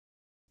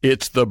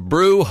It's the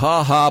Brew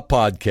Ha Ha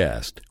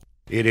Podcast.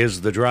 It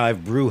is the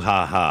Drive Brew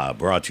Ha Ha,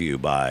 brought to you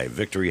by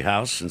Victory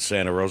House in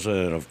Santa Rosa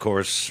and, of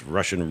course,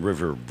 Russian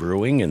River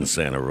Brewing in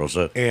Santa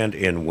Rosa and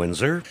in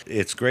Windsor.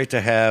 It's great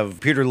to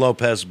have Peter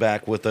Lopez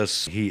back with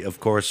us. He,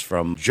 of course,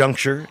 from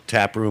Juncture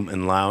Tap Room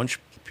and Lounge.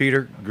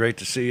 Peter, great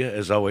to see you,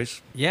 as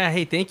always. Yeah,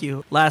 hey, thank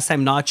you. Last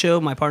time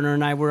Nacho, my partner,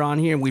 and I were on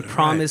here, and we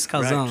promised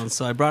calzones,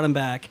 so I brought him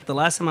back. The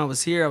last time I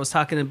was here, I was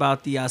talking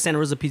about the Santa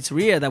Rosa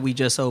Pizzeria that we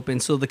just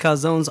opened. So the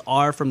calzones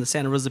are from the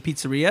Santa Rosa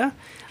Pizzeria.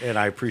 And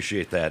I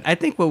appreciate that. I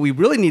think what we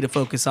really need to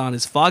focus on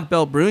is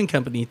Fogbelt Brewing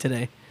Company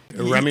today.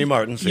 Remy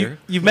Martin's here.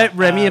 You've met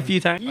Remy a few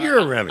times?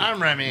 You're Remy.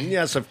 I'm Remy.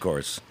 Yes, of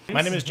course.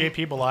 My name is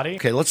JP Bellotti.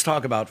 Okay, let's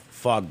talk about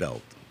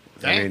Fogbelt.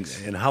 Thanks. I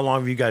mean, and how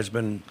long have you guys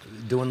been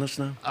doing this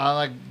now?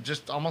 Like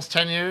just almost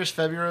 10 years.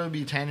 February will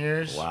be 10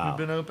 years. Wow. We've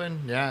been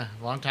open. Yeah,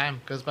 long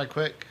time. Goes by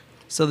quick.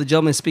 So the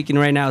gentleman speaking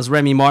right now is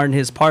Remy Martin.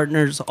 His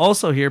partner's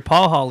also here,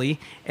 Paul Hawley.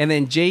 And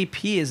then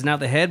JP is now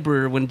the head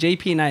brewer. When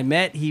JP and I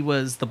met, he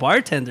was the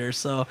bartender.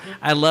 So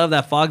I love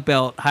that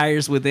Fogbelt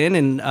hires within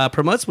and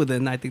promotes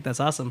within. I think that's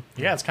awesome.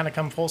 Yeah, it's kind of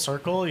come full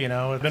circle. You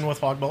know, I've been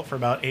with Fogbelt for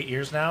about 8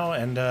 years now,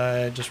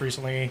 and just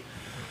recently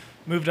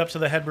moved up to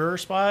the head brewer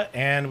spot,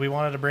 and we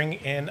wanted to bring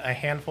in a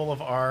handful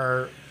of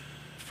our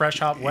fresh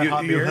hop, wet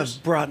hop You beers.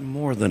 have brought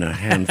more than a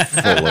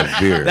handful of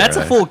beer. That's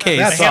a full case.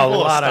 That's A a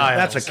handful of lot of.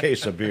 styles. That's a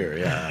case of beer.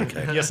 Yeah.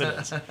 Okay. Yes, it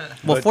is.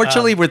 Well,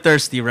 fortunately, we're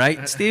thirsty,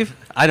 right, Steve?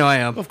 I know I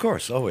am. Of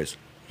course, always.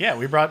 Yeah,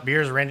 we brought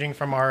beers ranging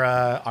from our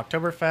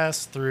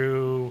Oktoberfest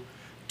through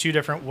 2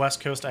 different West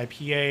Coast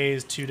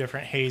IPAs, 2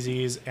 different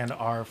hazies, and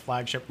our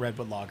flagship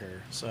Redwood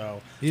Lager.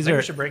 So These I think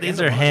we should break are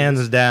into one of hands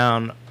these.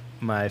 down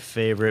my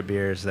favorite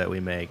beers that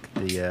we make.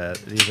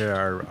 These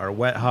are our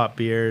wet hop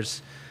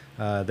beers.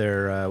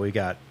 We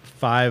got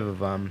 5 of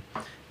them,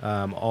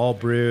 all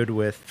brewed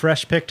with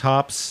fresh picked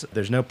hops.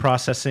 There's no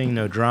processing,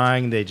 no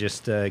drying. They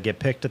just get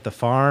picked at the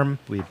farm.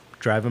 We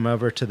drive them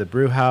over to the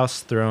brew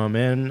house, throw them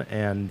in,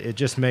 and it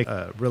just makes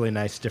a really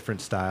nice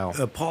different style.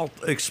 Paul,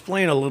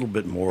 explain a little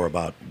bit more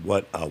about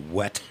what a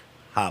wet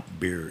hop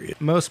beer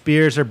is. Most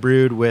beers are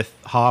brewed with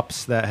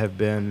hops that have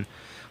been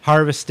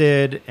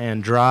harvested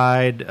and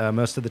dried,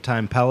 most of the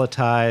time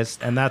pelletized,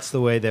 and that's the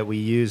way that we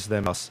use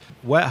them.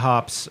 Wet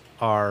hops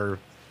are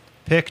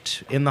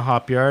picked in the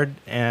hop yard,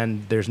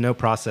 and there's no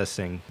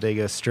processing. They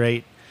go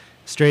straight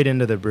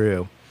into the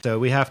brew. So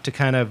we have to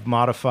kind of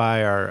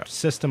modify our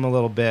system a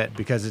little bit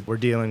because we're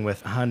dealing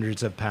with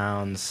hundreds of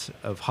pounds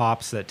of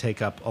hops that take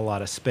up a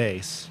lot of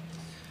space.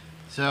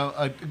 So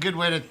a good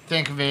way to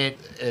think of it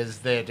is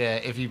that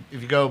if you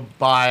go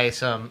buy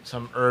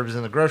some herbs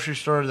in the grocery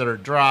store that are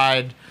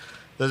dried,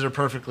 those are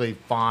perfectly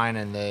fine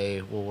and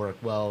they will work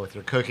well with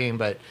your cooking,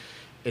 but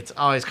it's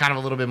always kind of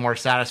a little bit more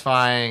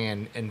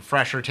satisfying and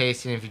fresher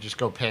tasting if you just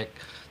go pick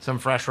some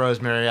fresh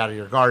rosemary out of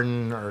your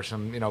garden or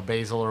some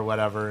basil or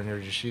whatever, and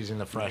you're just using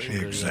the fresh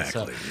ingredients.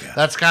 Exactly, So yeah.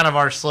 that's kind of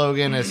our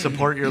slogan, is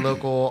support your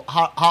local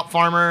hop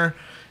farmer,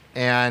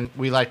 and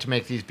we like to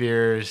make these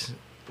beers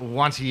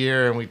once a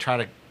year, and we try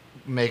to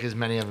make as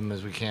many of them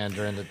as we can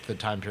during the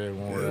time period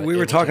when We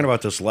were talking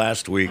about this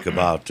last week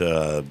about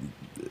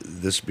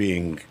this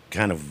being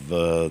kind of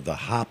the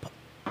hop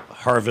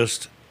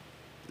harvest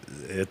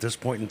at this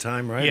point in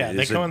time, right? Yeah,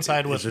 they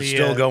coincide with Is it the...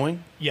 still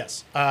going?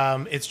 Yes.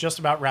 It's just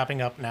about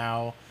wrapping up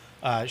now.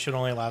 It should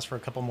only last for a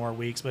couple more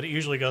weeks, but it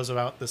usually goes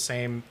about the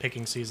same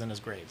picking season as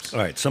grapes. All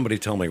right, somebody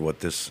tell me what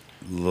this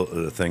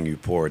thing you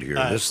poured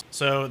here.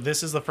 So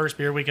this is the first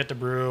beer we get to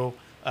brew.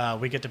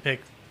 We get to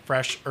pick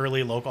fresh,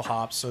 early local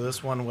hops. So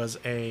this one was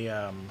a...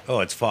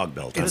 It's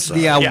Fogbelt. I'm It's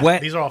sorry. the Yeah,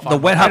 these are all the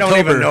wet I don't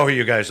even Hoptober. know who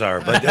you guys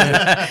are, but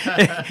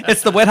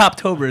It's the wet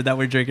Hoptober that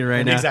we're drinking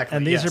right now. Exactly.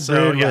 And these yeah.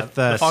 are brewed with,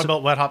 the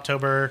Fogbelt Wet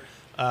Hoptober.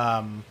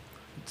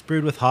 It's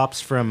brewed with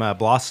hops from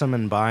Blossom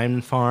and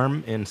Vine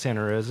Farm in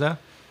Santa Rosa,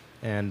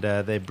 and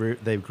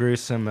they grew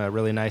some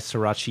really nice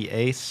Sriracha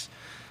Ace,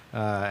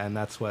 and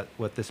that's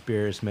what this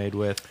beer is made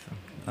with.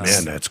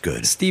 man, that's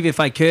good. Steve, if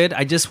I could,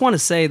 I just want to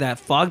say that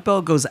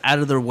Fogbelt goes out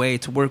of their way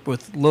to work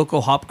with local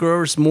hop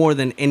growers more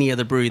than any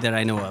other brewery that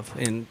I know of.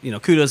 And,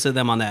 kudos to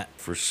them on that.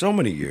 For so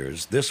many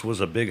years, this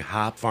was a big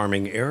hop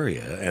farming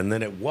area, and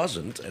then it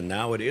wasn't, and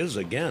now it is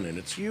again, and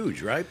it's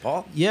huge, right,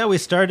 Paul? Yeah, we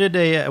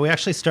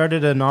actually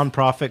started a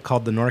nonprofit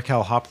called the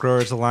NorCal Hop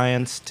Growers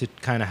Alliance to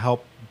kind of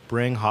help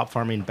bring hop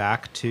farming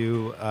back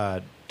to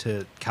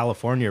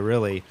California,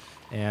 really.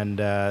 And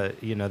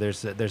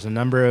there's a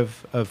number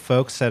of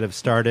folks that have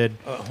stared.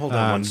 Hold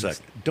on 1 sec.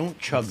 Don't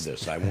chug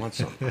this. I want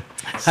some.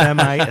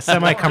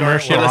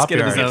 semi-commercial Let's hop get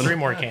it yards. zone. 3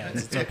 more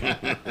cans. It's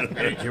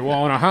okay. You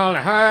want a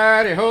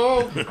howdy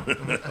ho?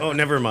 Oh,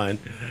 never mind.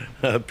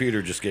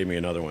 Peter just gave me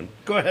another one.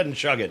 Go ahead and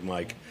chug it,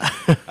 Mike.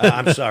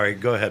 I'm sorry.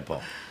 Go ahead,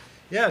 Paul.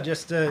 Yeah,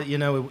 just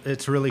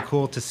it's really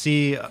cool to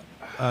see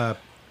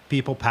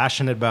people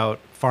passionate about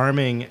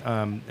farming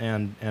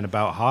and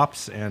about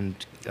hops and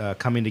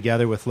coming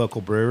together with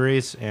local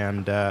breweries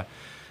and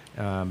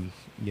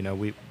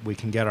we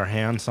can get our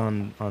hands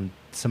on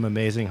some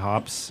amazing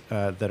hops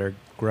that are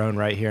grown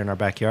right here in our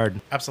backyard.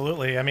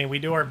 Absolutely. I mean, we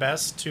do our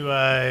best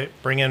to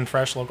bring in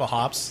fresh local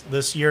hops.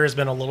 This year has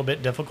been a little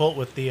bit difficult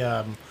with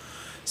the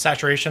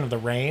saturation of the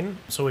rain,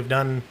 so we've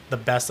done the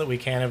best that we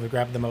can, and we've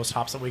grabbed the most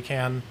hops that we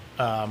can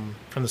from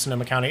the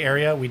Sonoma County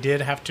area. We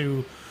did have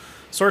to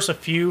source a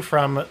few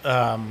from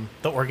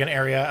the Oregon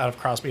area out of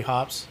Crosby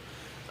Hops.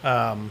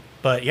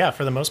 But yeah,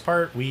 for the most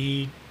part,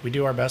 we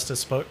do our best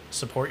to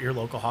support your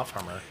local hop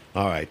farmer.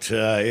 All right.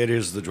 It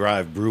is the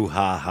Drive Brew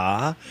Ha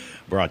Ha,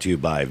 brought to you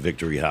by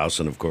Victory House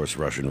and, of course,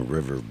 Russian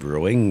River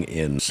Brewing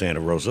in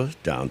Santa Rosa,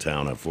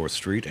 downtown on 4th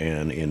Street,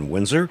 and in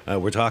Windsor.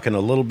 We're talking a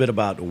little bit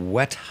about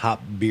wet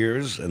hop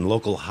beers and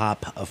local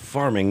hop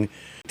farming.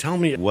 Tell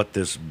me what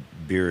this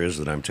beer is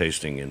that I'm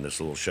tasting in this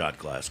little shot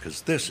glass,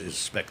 because this is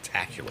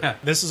spectacular.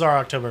 This is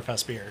our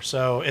Oktoberfest beer.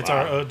 So it's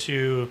our ode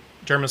to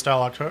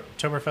German-style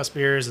Oktoberfest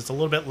beers. It's a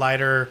little bit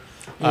lighter,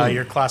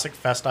 your classic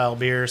fest-style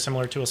beer,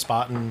 similar to a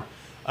Spaten.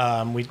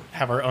 We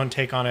have our own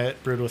take on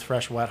it, brewed with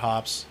fresh wet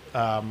hops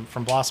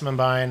from Blossom and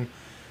Vine.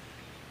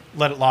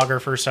 Let it lager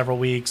for several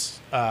weeks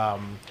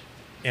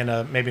in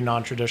a maybe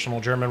non-traditional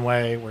German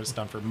way, where it's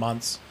done for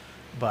months.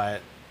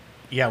 But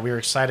yeah, we were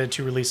excited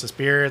to release this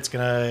beer. It's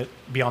going to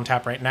be on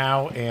tap right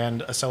now,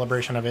 and a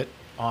celebration of it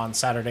on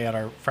Saturday at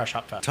our Fresh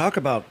Hop Fest. Talk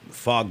about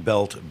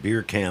Fogbelt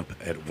Beer Camp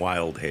at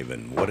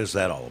Wildhaven. What is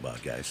that all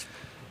about, guys?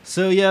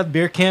 So yeah,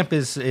 beer camp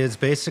is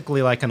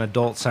basically like an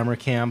adult summer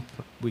camp.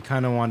 We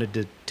kind of wanted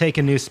to take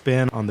a new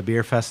spin on the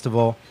beer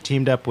festival.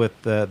 Teamed up with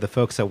the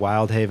folks at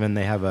Wildhaven.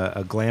 They have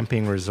a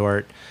glamping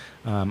resort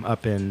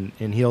up in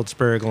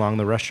Healdsburg along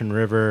the Russian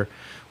River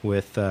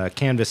with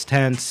canvas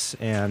tents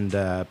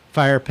and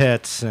fire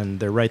pits, and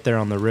they're right there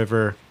on the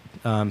river.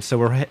 So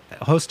we're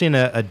hosting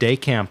a day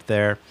camp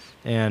there,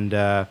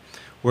 and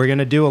we're going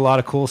to do a lot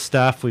of cool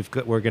stuff.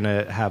 We're going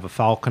to have a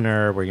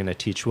falconer. We're going to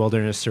teach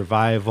wilderness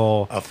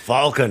survival. A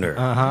falconer?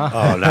 Uh-huh.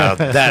 Oh, now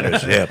that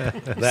is hip.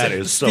 That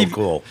is so Steve,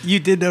 cool. You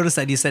did notice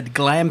that you said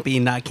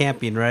glamping, not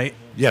camping, right?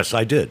 Yes,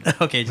 I did.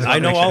 Okay. I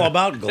know all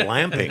about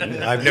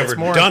glamping. I've never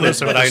more done it,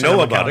 inclusive but for I know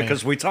Sonoma about it County.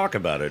 because we talk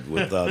about it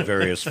with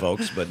various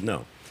folks, but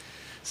no.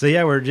 So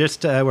yeah, we're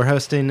just we're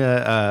hosting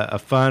a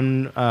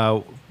fun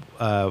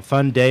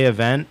day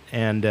event,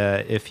 and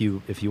if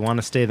you want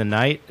to stay the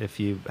night, if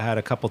you had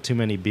a couple too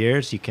many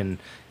beers, you can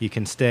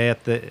stay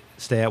at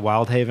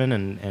Wildhaven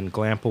and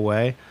glamp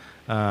away.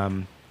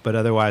 But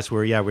otherwise,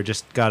 we're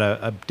just got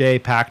a day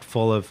packed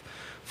full of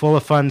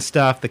fun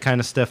stuff, the kind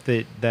of stuff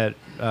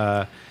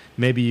that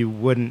maybe you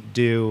wouldn't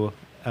do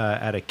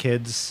at a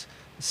kid's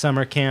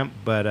summer camp,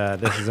 but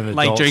this is an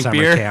Like adult drink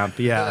summer beer? camp.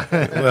 Yeah.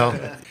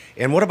 Well,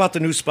 and what about the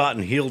new spot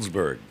in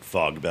Healdsburg,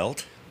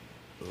 Fogbelt?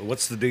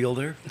 What's the deal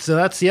there? So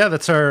that's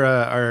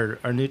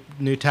our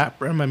new tap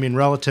room. I mean,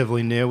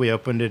 relatively new. We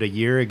opened it a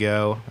year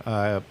ago.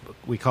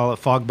 We call it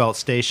Fogbelt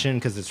Station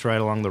because it's right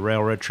along the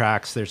railroad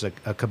tracks. There's a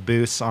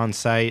caboose on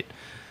site,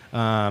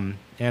 and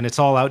it's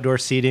all outdoor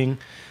seating,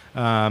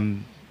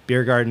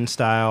 beer garden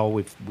style.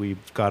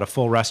 We've got a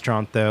full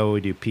restaurant though.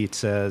 We do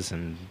pizzas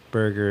and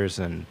burgers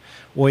and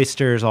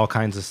oysters, all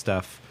kinds of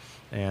stuff,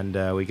 and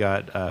we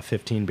got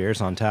 15 beers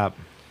on tap.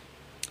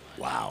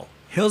 Wow.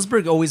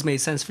 Healdsburg always made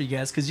sense for you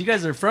guys because you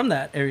guys are from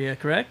that area,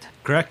 correct?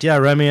 Correct. Yeah,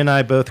 Remy and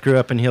I both grew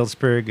up in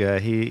Healdsburg.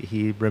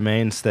 He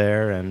remains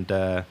there, and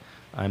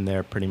I'm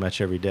there pretty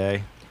much every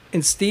day.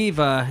 And Steve,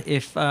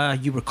 if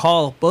you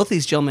recall, both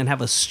these gentlemen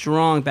have a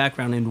strong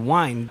background in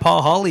wine.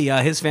 Paul Hawley,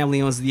 his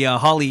family owns the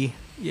Hawley,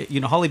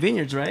 Hawley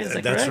Vineyards, right? Is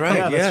that That's correct?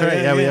 right. Yeah, that's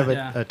right. Yeah, we have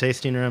Yeah. a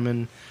tasting room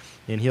in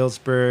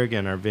Healdsburg,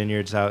 and our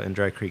vineyards out in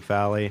Dry Creek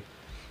Valley.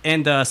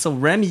 And so,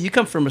 Remy, you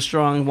come from a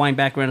strong wine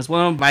background as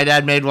well. My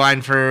dad made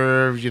wine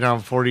for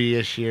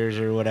 40-ish years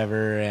or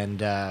whatever,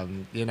 and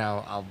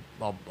I'll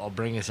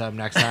bring you some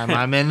next time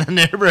I'm in the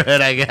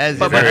neighborhood, I guess.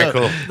 But Very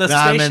cool. The No,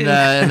 I'm station,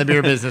 in the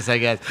beer business, I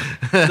guess.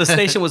 the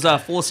station was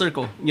full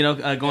circle.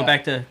 Going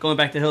back to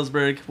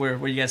Hillsburg,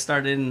 where you guys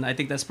started, and I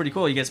think that's pretty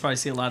cool. You guys probably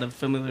see a lot of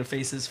familiar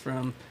faces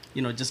from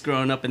just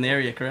growing up in the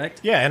area, correct?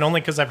 Yeah, and only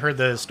because I've heard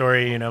the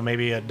story,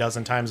 maybe a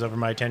dozen times over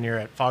my tenure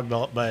at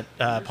Fogbelt. But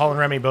Paul and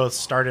Remy both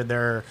started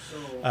their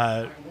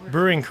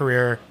brewing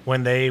career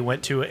when they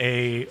went to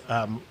a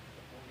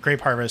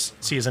grape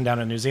harvest season down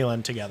in New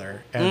Zealand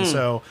together. And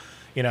so,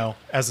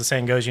 as the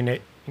saying goes,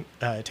 it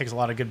takes a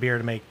lot of good beer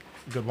to make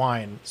good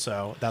wine.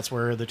 So that's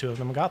where the two of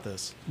them got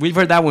this. We've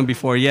heard that one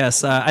before,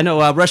 yes. I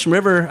know Russian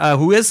River,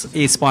 who is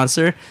a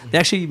sponsor, they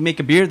actually make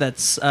a beer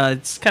that's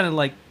it's kind of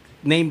like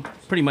named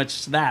pretty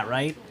much that,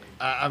 right?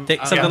 I'm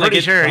Something like pretty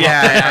it- sure.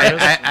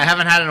 Yeah, I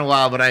haven't had it in a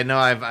while, but I know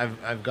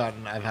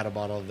I've had a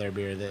bottle of their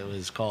beer that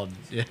was called.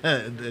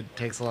 It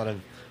takes a lot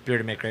of beer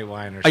to make great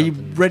wine. Or Are you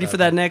something. ready for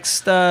that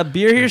next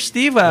beer here,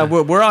 Steve?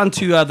 We're on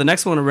to the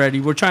next one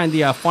already. We're trying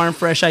the Farm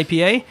Fresh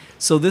IPA.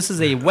 So this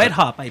is a wet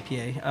hop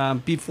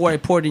IPA. Before I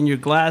pour it in your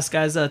glass,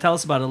 guys, tell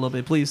us about it a little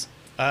bit, please.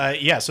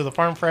 So the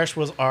Farm Fresh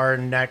was our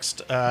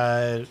next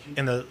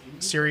in the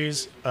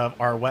series of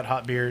our wet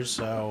hop beers.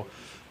 So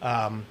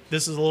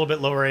this is a little bit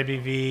lower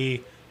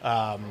ABV,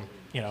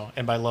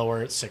 and by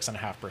lower, it's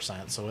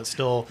 6.5%. So it's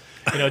still,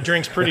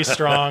 drinks pretty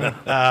strong.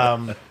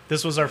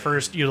 This was our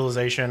first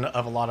utilization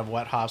of a lot of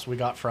wet hops. We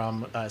got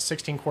from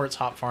 16 Quarts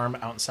Hop Farm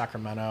out in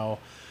Sacramento,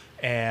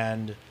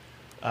 and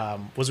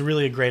was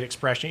really a great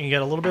expression. You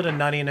get a little bit of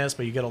nuttiness,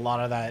 but you get a lot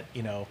of that,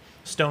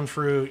 stone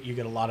fruit. You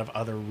get a lot of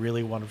other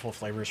really wonderful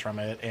flavors from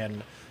it,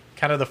 and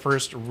kind of the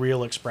first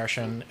real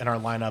expression in our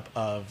lineup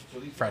of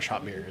fresh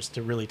hop beers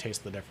to really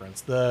taste the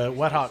difference. The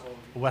wet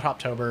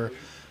hoptober,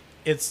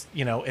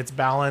 it's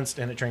balanced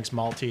and it drinks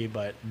malty,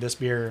 but this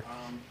beer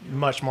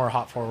much more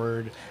hop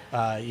forward.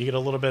 You get a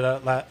little bit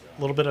of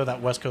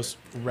that West Coast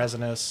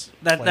resinous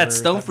flavor, that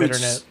stone that fruit.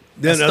 bitterness.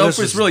 Stone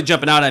fruit's really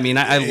jumping out at me. And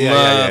I love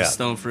yeah.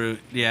 stone fruit.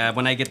 Yeah,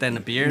 when I get that in a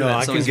beer, No,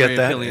 that's I can always get very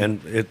that, appealing.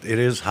 and it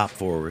is hop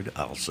forward.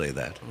 I'll say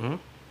that. Mm-hmm.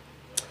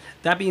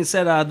 That being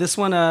said, this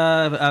one,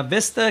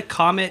 Vista,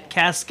 Comet,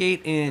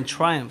 Cascade, and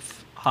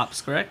Triumph hops,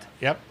 correct?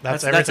 Yep,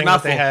 That's everything a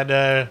that they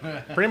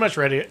had pretty much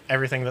ready.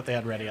 Everything that they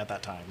had ready at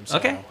that time. So.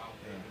 Okay.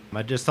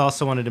 I just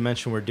also wanted to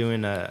mention we're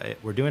doing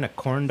a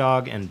corn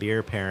dog and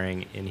beer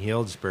pairing in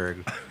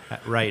Healdsburg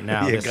right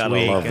now You this gotta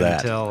week love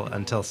that.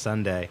 until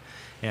Sunday,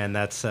 and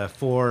that's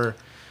four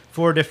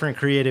different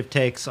creative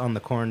takes on the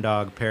corn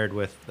dog paired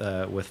with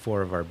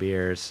 4 of our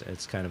beers.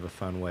 It's kind of a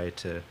fun way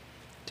to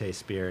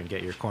taste beer and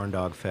get your corn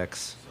dog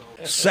fix.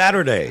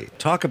 Saturday,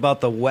 talk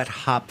about the Wet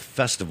Hop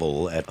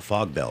Festival at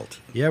Fogbelt.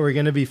 Yeah, we're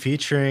going to be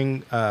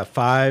featuring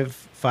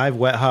five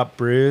wet hop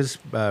brews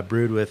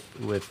brewed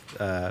with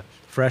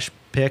fresh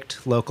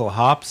picked local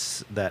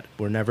hops that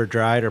were never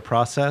dried or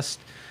processed,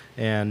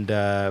 and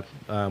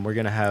we're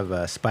going to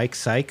have Spike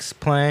Sykes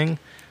playing.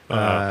 You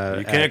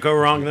can't go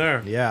wrong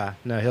there. Yeah,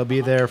 no, he'll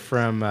be there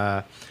from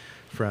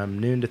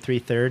noon to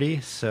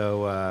 3:30.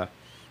 So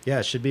yeah,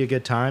 it should be a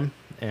good time,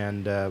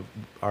 and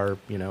our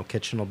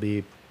kitchen will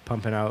be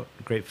pumping out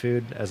great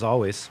food as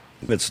always.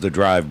 It's the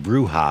Drive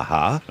Brew Ha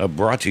Ha,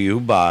 brought to you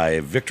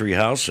by Victory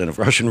House and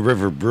Russian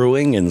River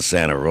Brewing in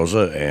Santa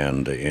Rosa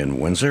and in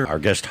Windsor. Our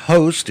guest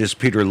host is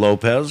Peter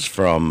Lopez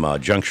from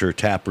Juncture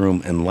Tap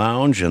Room and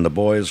Lounge, and the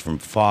boys from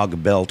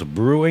Fogbelt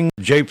Brewing.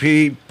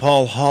 JP,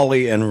 Paul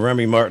Hawley, and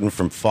Remy Martin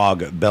from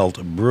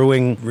Fogbelt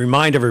Brewing.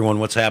 Remind everyone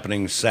what's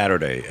happening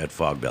Saturday at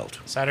Fogbelt.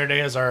 Saturday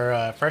is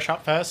our Fresh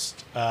Hop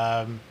Fest,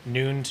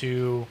 noon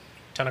to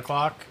 10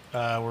 o'clock.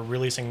 We're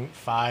releasing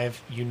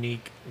 5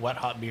 unique wet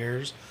hop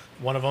beers.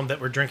 One of them that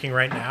we're drinking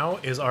right now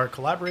is our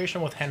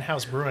collaboration with Hen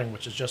House Brewing,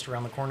 which is just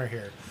around the corner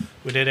here.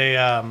 We did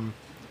an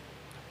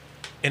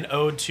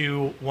ode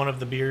to one of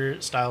the beer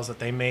styles that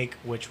they make,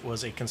 which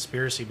was a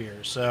conspiracy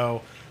beer.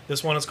 So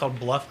this one is called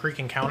Bluff Creek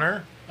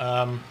Encounter,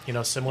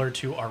 similar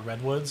to our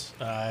Redwoods.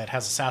 It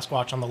has a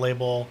Sasquatch on the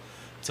label.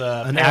 It's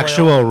An pale ale.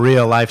 actual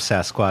real life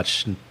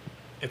Sasquatch.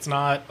 It's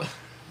not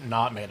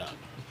made up.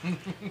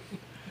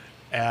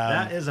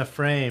 That is a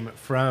frame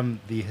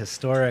from the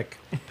historic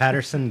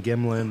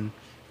Patterson-Gimlin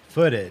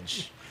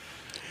footage.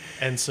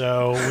 And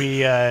so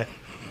we,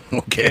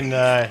 Okay. in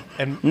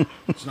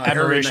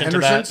admiration to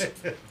that,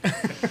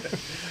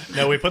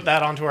 no, we put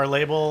that onto our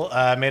label,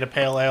 made a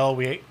pale ale.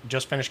 We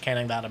just finished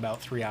canning that about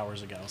 3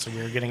 hours ago. So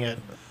we were getting it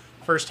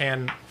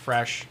firsthand,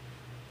 fresh,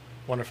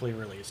 wonderfully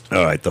released.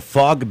 All right, the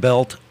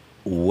Fogbelt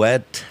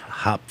Wet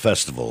Hop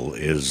Festival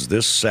is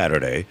this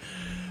Saturday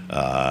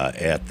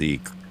at the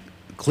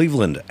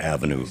Cleveland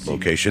Avenue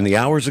location. The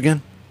hours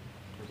again?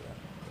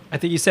 I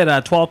think you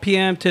said 12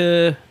 p.m.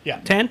 to Yeah.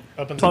 10?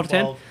 Open 12 to to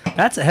 10? 12.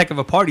 That's a heck of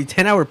a party,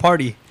 10-hour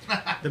party.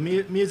 The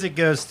music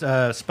goes.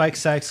 Spike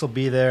Sykes will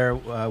be there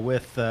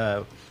with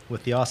the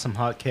awesome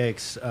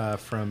hotcakes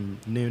from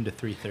noon to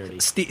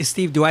 3:30.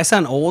 Steve, do I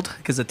sound old?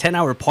 Because a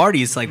 10-hour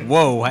party is like,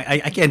 whoa, I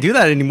can't do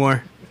that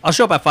anymore. I'll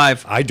show up at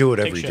 5. I do it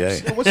Take every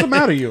shifts. day, What's the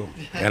matter, you?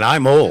 and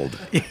I'm old.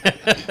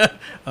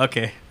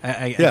 Okay,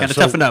 I Yeah, got to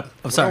so- toughen up.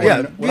 I'm sorry.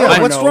 Yeah, What I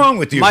wanna what's know- wrong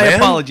with you, My man?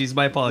 apologies.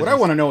 What I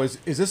want to know is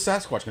this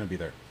Sasquatch going to be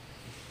there?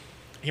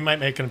 He might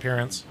make an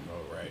appearance.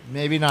 Oh, right.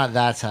 Maybe not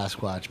that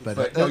Sasquatch, but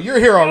But no, you're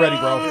here already,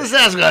 bro.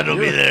 Sasquatch will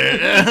be there.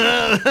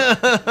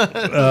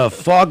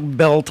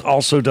 Fogbelt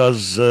also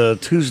does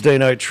Tuesday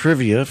night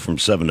trivia from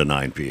 7 to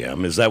 9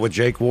 p.m. Is that with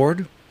Jake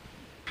Ward?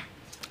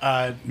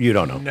 You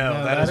don't know.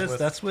 No,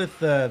 That's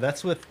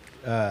with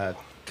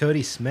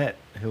Cody Smith,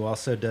 who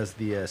also does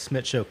the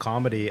Smith Show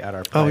comedy at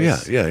our Oh, yeah,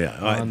 place. yeah.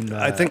 on,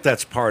 I think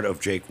that's part of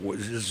Jake Ward.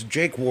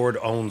 Jake Ward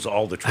owns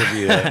all the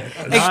trivia Hey,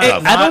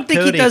 stuff. I don't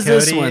think he does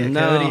this one,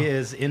 no. Cody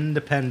is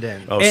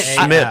independent. Oh, And-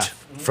 Smith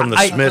from the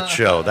I- Smith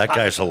Show. That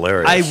guy's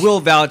hilarious. I will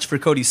vouch for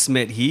Cody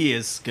Smith. He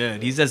is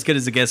good. He's as good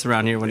as it gets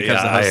around here when it comes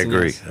Yeah, to I hosting.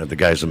 agree. Yes. The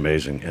guy's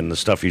amazing, and the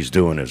stuff he's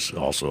doing is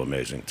also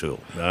amazing too.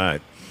 All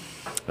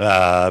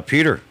right,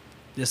 Peter.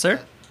 Yes,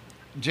 sir.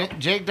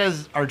 Jake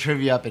does our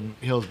trivia up in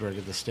Hillsburg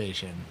at the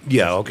station.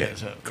 Yeah, okay,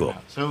 So, cool.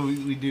 So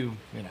we do,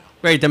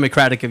 Very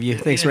democratic of you.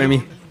 Thanks,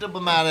 Remy.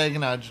 diplomatic,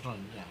 just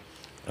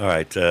All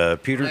right,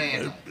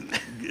 Peter.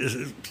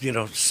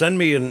 Send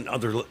me in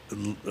other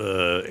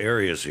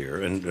areas here,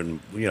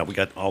 and we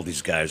got all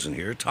these guys in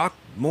here. Talk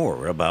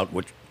more about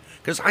what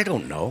Because I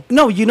don't know.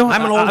 No, you know,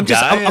 I'm an old I'm guy,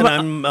 just, and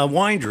I'm a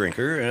wine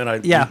drinker,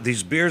 and Yeah.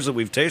 these beers that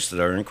we've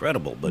tasted are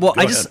incredible. But well,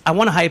 go ahead. I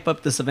want to hype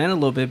up this event a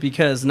little bit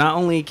because not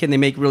only can they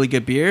make really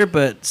good beer,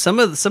 but some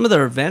of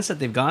their events that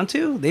they've gone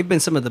to, they've been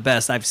some of the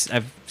best I've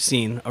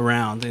seen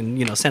around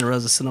in Santa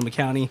Rosa, Sonoma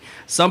County.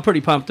 So I'm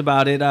pretty pumped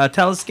about it.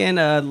 Tell us again,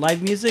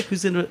 live music.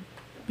 Who's gonna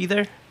be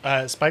there?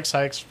 Spike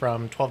Sykes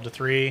from 12 to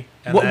 3.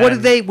 And What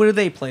do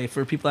they play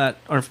for people that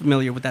aren't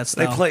familiar with that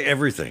They style? play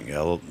everything.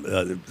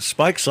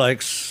 Spike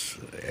Sykes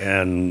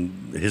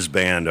and his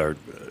band are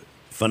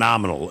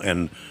phenomenal,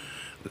 and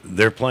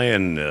they're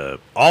playing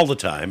all the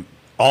time,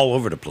 all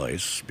over the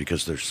place,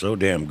 because they're so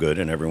damn good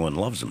and everyone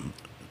loves them.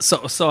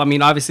 So I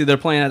mean, obviously they're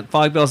playing at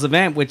Fogbelt's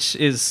event, which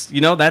is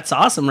that's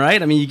awesome,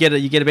 right? I mean, you get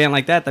a band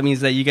like that. That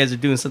means that you guys are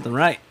doing something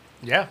right.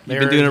 Yeah, You've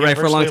been doing it right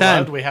for a long time.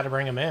 Loved. We had to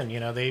bring them in.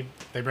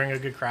 They bring a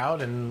good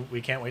crowd, and we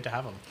can't wait to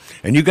have them.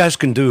 And you guys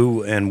can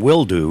do and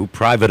will do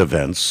private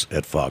events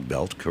at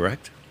Fogbelt,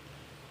 correct?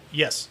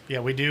 Yes,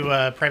 yeah, we do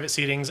private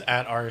seatings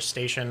at our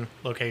station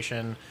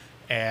location,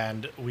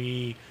 and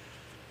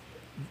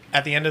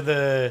at the end of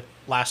the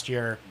last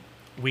year,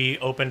 we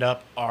opened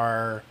up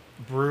our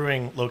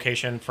brewing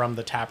location from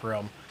the tap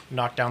room,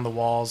 knocked down the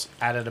walls,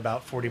 added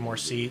about 40 more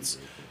seats,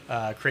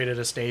 created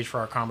a stage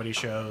for our comedy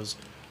shows.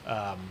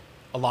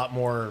 A lot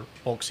more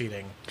bulk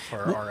seating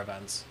for our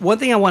events. One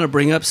thing I want to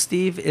bring up,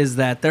 Steve, is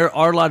that there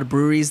are a lot of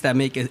breweries that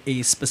make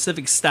a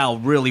specific style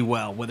really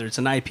well, whether it's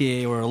an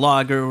IPA or a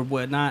lager or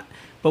whatnot.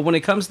 But when it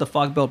comes to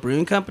Fogbelt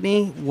Brewing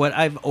Company, what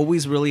I've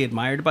always really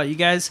admired about you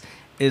guys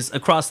is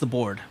across the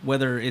board,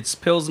 whether it's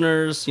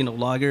pilsners,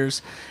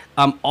 lagers,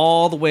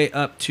 all the way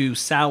up to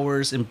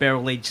sours and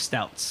barrel-aged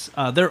stouts.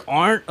 There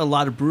aren't a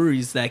lot of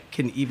breweries that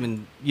can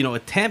even,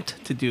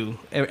 attempt to do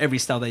every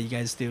style that you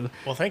guys do.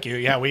 Well, thank you.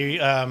 Yeah, we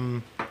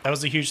that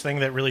was a huge thing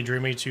that really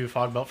drew me to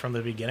Fogbelt from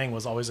the beginning.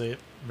 Was always a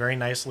very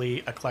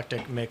nicely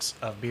eclectic mix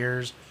of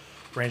beers,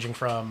 ranging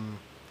from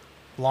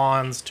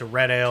blondes to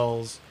red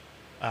ales,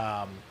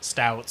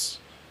 stouts.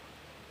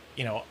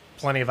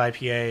 Plenty of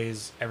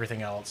IPAs,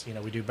 everything else.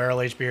 We do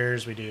barrel-aged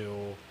beers. We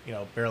do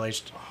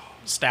barrel-aged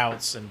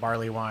stouts and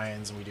barley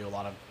wines, and we do a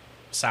lot of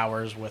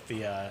sours with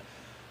the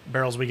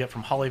barrels we get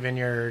from Holly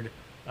Vineyard.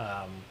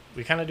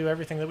 We kind of do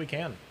everything that we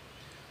can.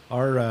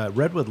 Our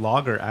Redwood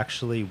Lager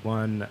actually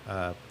won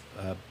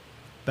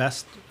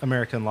Best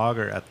American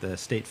Lager at the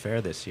State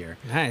Fair this year.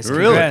 Nice.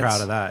 Really? Really Congrats.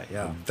 proud of that,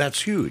 yeah.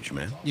 That's huge,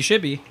 man. You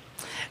should be.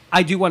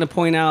 I do want to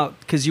point out,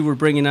 because you were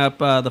bringing up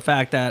the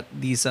fact that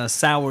these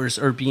sours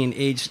are being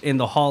aged in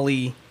the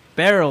Holly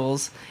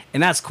barrels,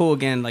 and that's cool.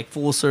 Again, like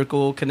full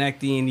circle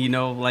connecting.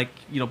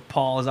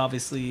 Paul is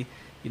obviously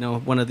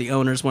one of the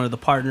owners, one of the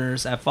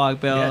partners at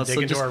Fogbelt. Yeah,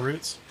 dig into our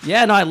roots.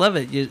 Yeah, no, I love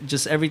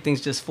it.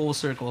 Everything's just full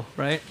circle,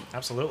 right?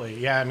 Absolutely.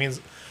 Yeah, it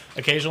means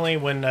occasionally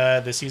when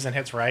the season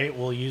hits right,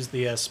 we'll use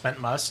the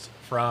spent must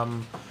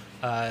from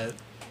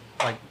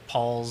like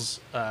Paul's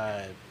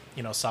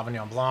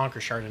Sauvignon Blanc or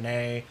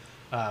Chardonnay.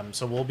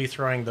 So we'll be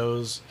throwing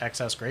those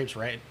excess grapes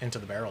right into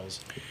the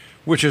barrels.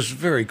 Which is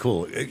very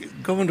cool.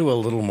 Go into a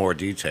little more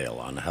detail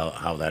on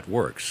how that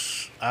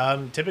works.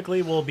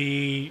 Typically, we'll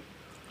be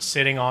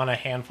sitting on a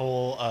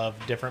handful of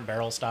different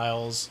barrel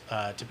styles,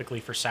 typically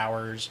for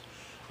sours.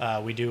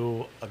 We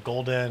do a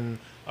golden,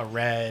 a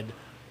red,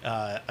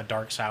 a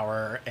dark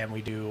sour, and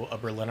we do a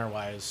Berliner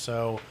Weiss.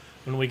 So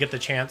when we get the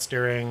chance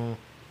during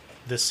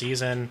this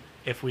season,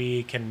 if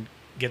we can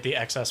get the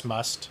excess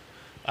must,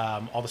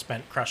 all the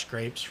spent crushed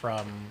grapes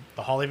from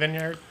the Holly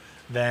Vineyard,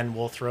 then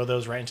we'll throw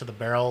those right into the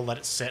barrel, let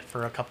it sit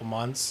for a couple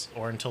months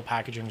or until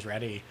packaging's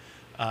ready.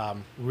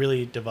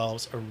 Really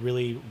develops a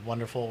really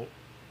wonderful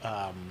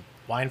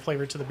wine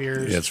flavor to the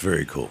beers. Yeah, it's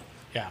very cool.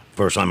 Yeah. Of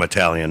course, I'm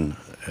Italian.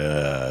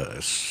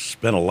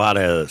 Spent a lot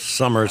of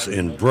summers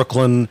in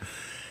Brooklyn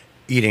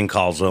eating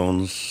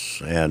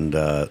calzones, and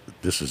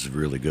this is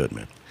really good,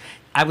 man.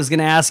 I was going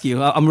to ask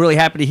you. I'm really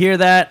happy to hear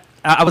that.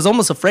 I was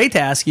almost afraid to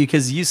ask you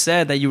because you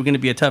said that you were going to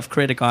be a tough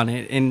critic on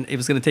it, and it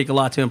was going to take a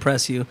lot to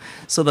impress you.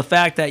 So the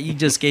fact that you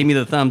just gave me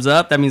the thumbs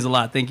up, that means a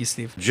lot. Thank you,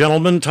 Steve.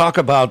 Gentlemen, talk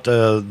about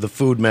the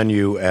food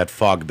menu at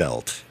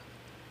Fogbelt.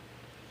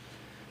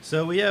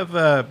 So we have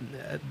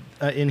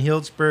in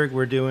Healdsburg,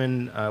 we're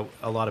doing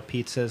a lot of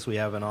pizzas. We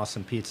have an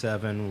awesome pizza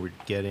oven.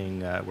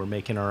 We're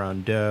making our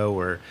own dough.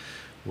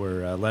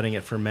 We're letting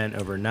it ferment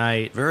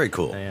overnight. Very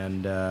cool.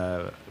 And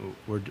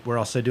we're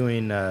also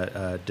doing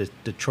a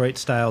Detroit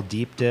style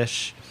deep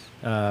dish,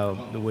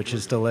 which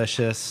is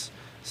delicious.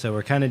 So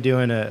we're kind of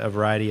doing a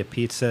variety of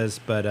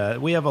pizzas,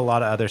 but we have a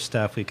lot of other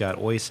stuff. We've got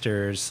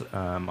oysters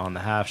on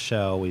the half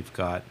shell. We've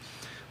got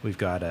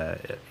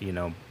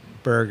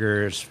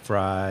burgers,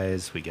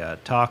 fries. We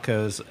got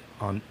tacos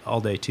on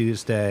all day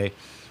Tuesday.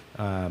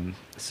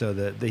 So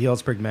the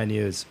Healdsburg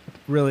menu is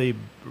really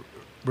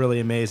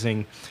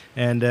amazing.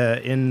 And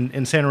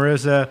in Santa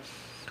Rosa,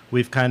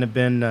 we've kind of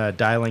been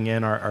dialing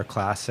in our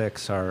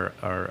classics, our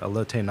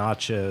elote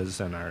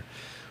nachos,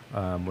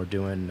 and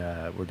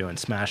we're doing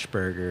smash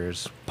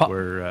burgers.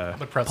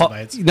 The pretzel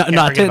bites.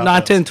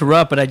 Not to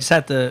interrupt, but I just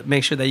have to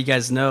make sure that you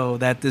guys know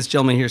that this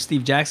gentleman here,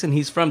 Steve Jackson,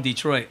 he's from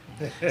Detroit.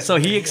 So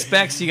he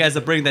expects you guys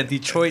to bring that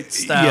Detroit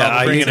style. Yeah,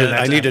 I need to,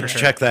 next I need time to for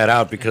check that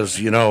out because,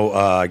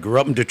 I grew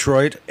up in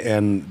Detroit,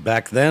 and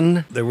back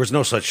then there was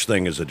no such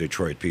thing as a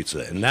Detroit pizza.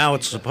 And now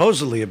it's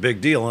supposedly a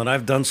big deal, and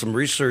I've done some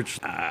research.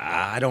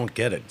 I don't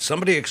get it.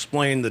 Somebody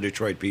explain the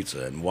Detroit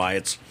pizza and why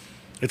it's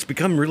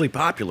become really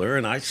popular,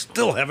 and I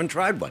still haven't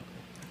tried one.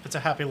 It's a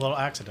happy little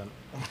accident.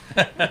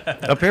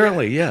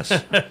 Apparently, yes.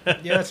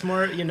 Yeah, it's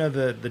more,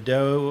 the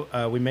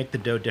dough, we make the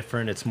dough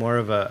different. It's more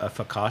of a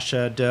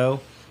focaccia dough.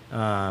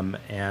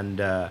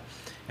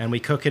 And we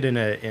cook it in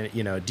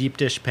a deep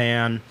dish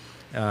pan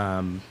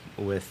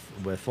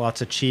with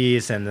lots of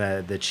cheese, and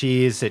the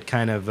cheese it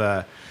kind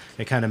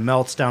of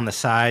melts down the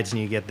sides,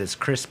 and you get this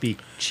crispy,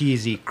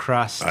 cheesy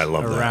crust I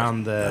love that.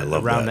 around I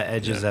love the that.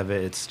 edges Yeah. of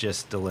it. It's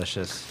just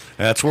delicious.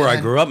 That's where I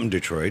And- grew up in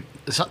Detroit.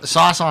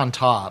 Sauce on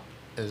top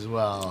as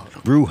well.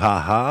 Brew Ha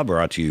Ha,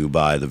 brought to you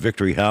by the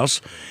Victory House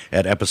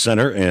at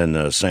Epicenter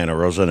in Santa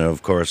Rosa, and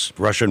of course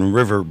Russian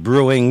River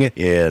Brewing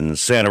in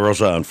Santa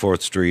Rosa on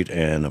 4th Street,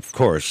 and of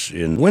course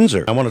in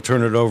Windsor. I want to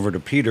turn it over to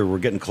Peter. We're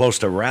getting close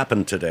to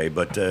wrapping today,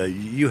 but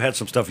you had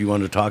some stuff you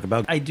wanted to talk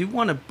about. I do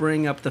want to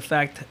bring up the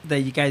fact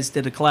that you guys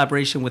did a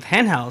collaboration with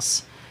Hen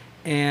House,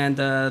 and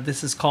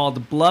this is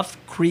called Bluff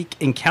Creek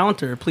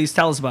Encounter. Please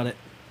tell us about it.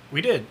 We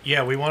did.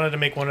 Yeah, we wanted to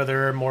make one of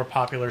their more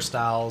popular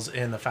styles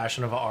in the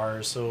fashion of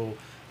ours. So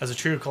as a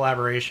true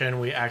collaboration,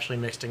 we actually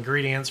mixed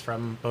ingredients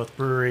from both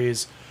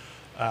breweries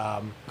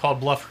called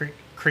Bluff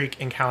Creek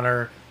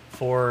Encounter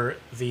for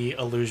the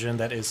illusion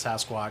that is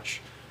Sasquatch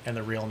and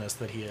the realness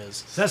that he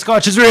is.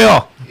 Sasquatch is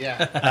real.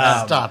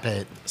 Yeah. Stop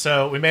it.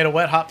 So we made a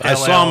wet hop pale I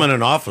saw him ale, in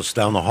an office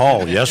down the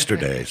hall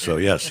yesterday, so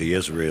yes, he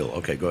is real.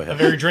 Okay, go a ahead.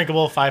 very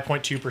drinkable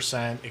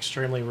 5.2%,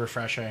 extremely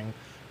refreshing,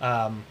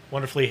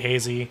 wonderfully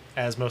hazy,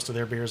 as most of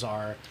their beers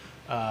are.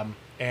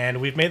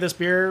 And we've made this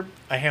beer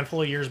a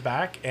handful of years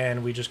back,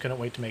 and we just couldn't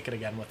wait to make it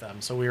again with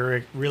them. So we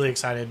were really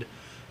excited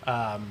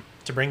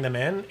to bring them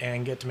in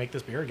and get to make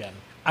this beer again.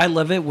 I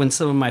love it when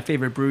some of my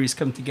favorite breweries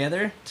come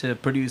together to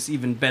produce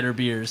even better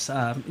beers.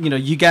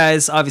 You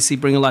guys obviously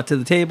bring a lot to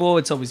the table.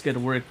 It's always good to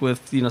work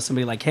with,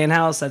 somebody like Hen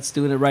House that's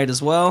doing it right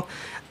as well.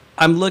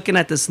 I'm looking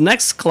at this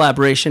next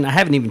collaboration. I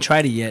haven't even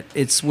tried it yet.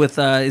 It's with,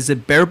 is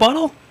it Bear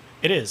Bottle?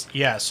 It is,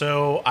 yeah.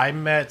 So I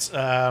met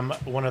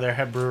one of their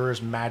head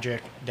brewers,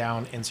 Magic,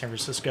 down in San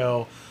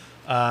Francisco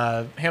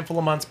a handful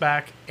of months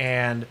back,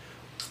 and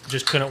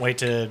just couldn't wait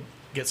to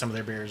get some of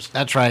their beers.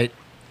 That's right.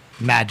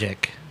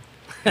 Magic.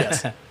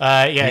 Yes.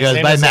 Yeah, He his goes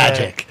name by is,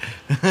 Magic.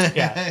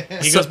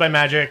 Yeah, he goes by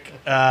Magic,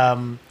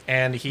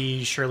 and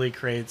he surely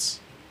creates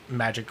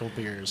magical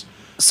beers.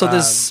 So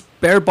this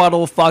Bear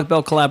Bottle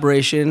Fogbelt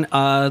collaboration,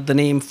 the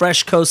name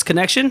Fresh Coast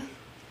Connection.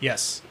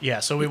 Yes,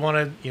 yeah. So we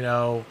wanted,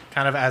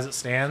 kind of as it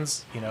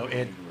stands,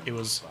 it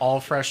was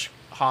all fresh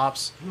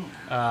hops,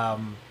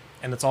 and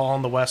it's all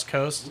on the West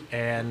Coast.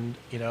 And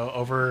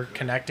over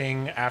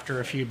connecting after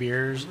a few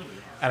beers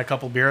at a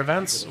couple beer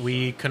events,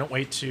 we couldn't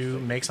wait to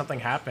make something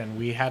happen.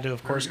 We had to,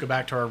 of course, go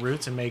back to our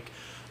roots and make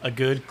a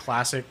good,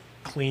 classic,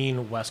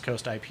 clean West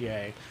Coast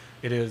IPA.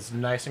 It is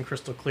nice and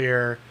crystal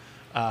clear,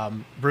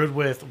 brewed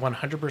with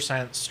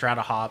 100%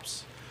 strata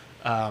hops.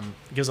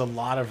 Gives a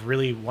lot of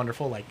really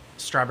wonderful, like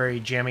strawberry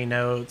jammy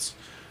notes.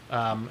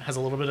 Has a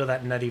little bit of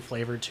that nutty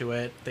flavor to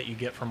it that you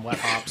get from wet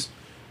hops,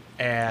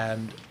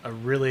 and a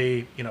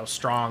really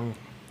strong,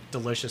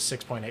 delicious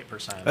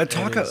 6.8%.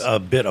 Talk a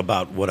bit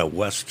about what a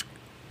West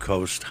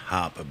Coast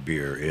hop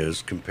beer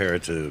is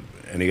compared to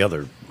any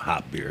other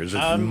hop beer. Is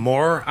it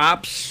more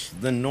hops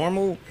than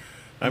normal?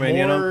 I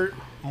mean,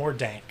 more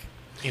dank.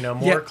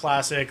 More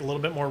classic, a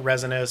little bit more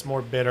resinous,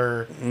 more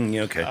bitter.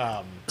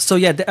 Okay. So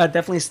yeah,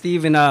 definitely,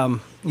 Steve.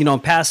 And in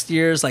past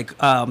years, like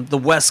the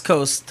West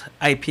Coast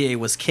IPA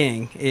was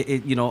king.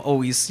 It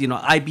always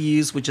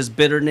IBUs, which is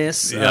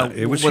bitterness, Yeah,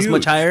 it was much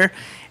huge. higher.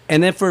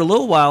 And then for a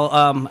little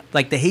while,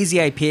 like the hazy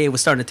IPA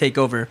was starting to take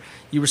over.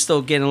 You were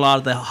still getting a lot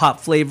of the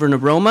hop flavor and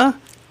aroma,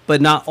 but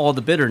not all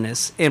the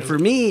bitterness. And for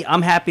me,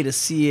 I'm happy to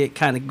see it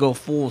kind of go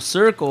full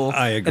circle.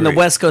 I agree. And the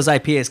West Coast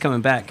IPA is coming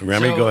back.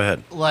 Remy, So, go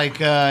ahead. Like,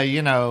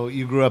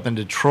 you grew up in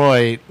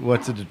Detroit.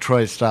 What's a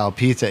Detroit style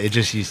pizza? It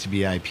just used to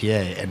be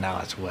IPA, and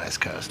now it's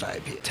West Coast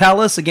IPA. Tell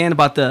us again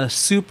about the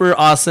super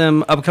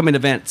awesome upcoming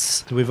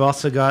events. So we've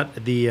also got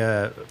the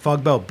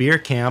Fogbelt Beer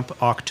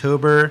Camp,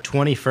 October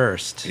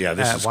 21st. Yeah,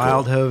 this at is cool.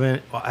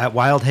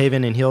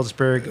 Wildhaven in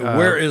Healdsburg.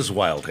 Where is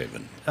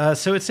Wildhaven?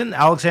 So it's in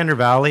Alexander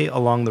Valley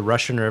along the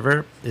Russian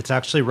River. It's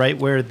actually right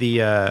where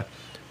the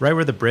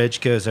bridge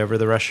goes over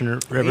the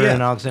Russian River Yeah,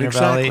 in Alexander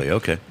exactly, Valley.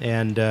 okay.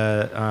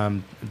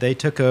 And they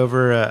took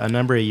over a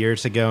number of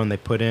years ago, and they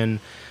put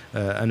in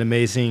an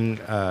amazing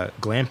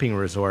glamping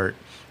resort.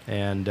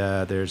 And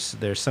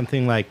there's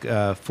something like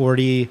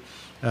 40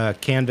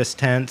 canvas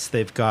tents.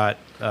 They've got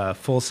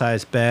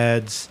full-size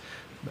beds.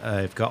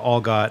 They've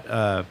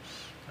got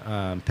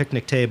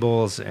picnic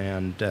tables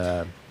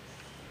and.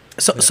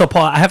 So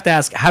Paul, I have to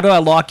ask, how do I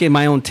lock in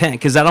my own tent?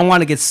 Because I don't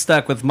want to get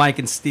stuck with Mike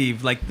and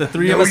Steve. Like the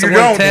three of No, us you in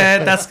one don't.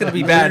 tent, that's going to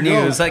be bad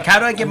news. Like, how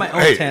do I get my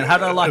own tent? How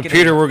do I lock it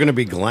Peter, in? we're going to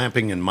be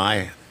glamping in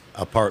my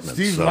apartments.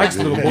 Steve's a nice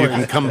little boy. You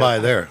can come by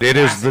there. It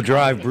is the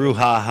Drive Brew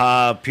Ha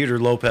Ha. Peter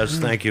Lopez,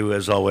 thank you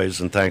as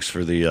always, and thanks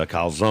for the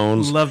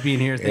calzones. Love being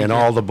here. Thank And you.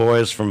 all the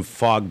boys from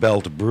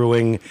Fogbelt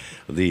Brewing.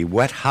 The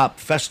Wet Hop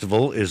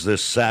Festival is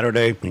this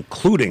Saturday,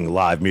 including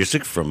live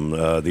music from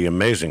the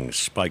amazing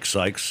Spike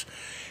Sykes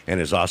and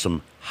his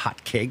awesome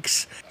hot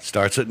cakes.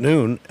 Starts at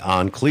noon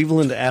on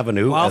Cleveland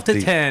Avenue 12 at to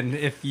the 10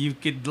 if you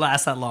could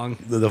last that long.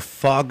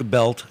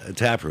 Fogbelt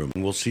Tap Room.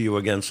 We'll see you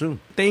again soon.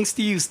 Thanks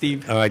to you,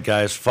 Steve. All right,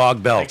 guys.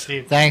 Fogbelt. Thanks,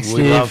 Steve. Thanks, We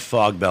Steve. love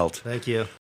Fogbelt. Thank you.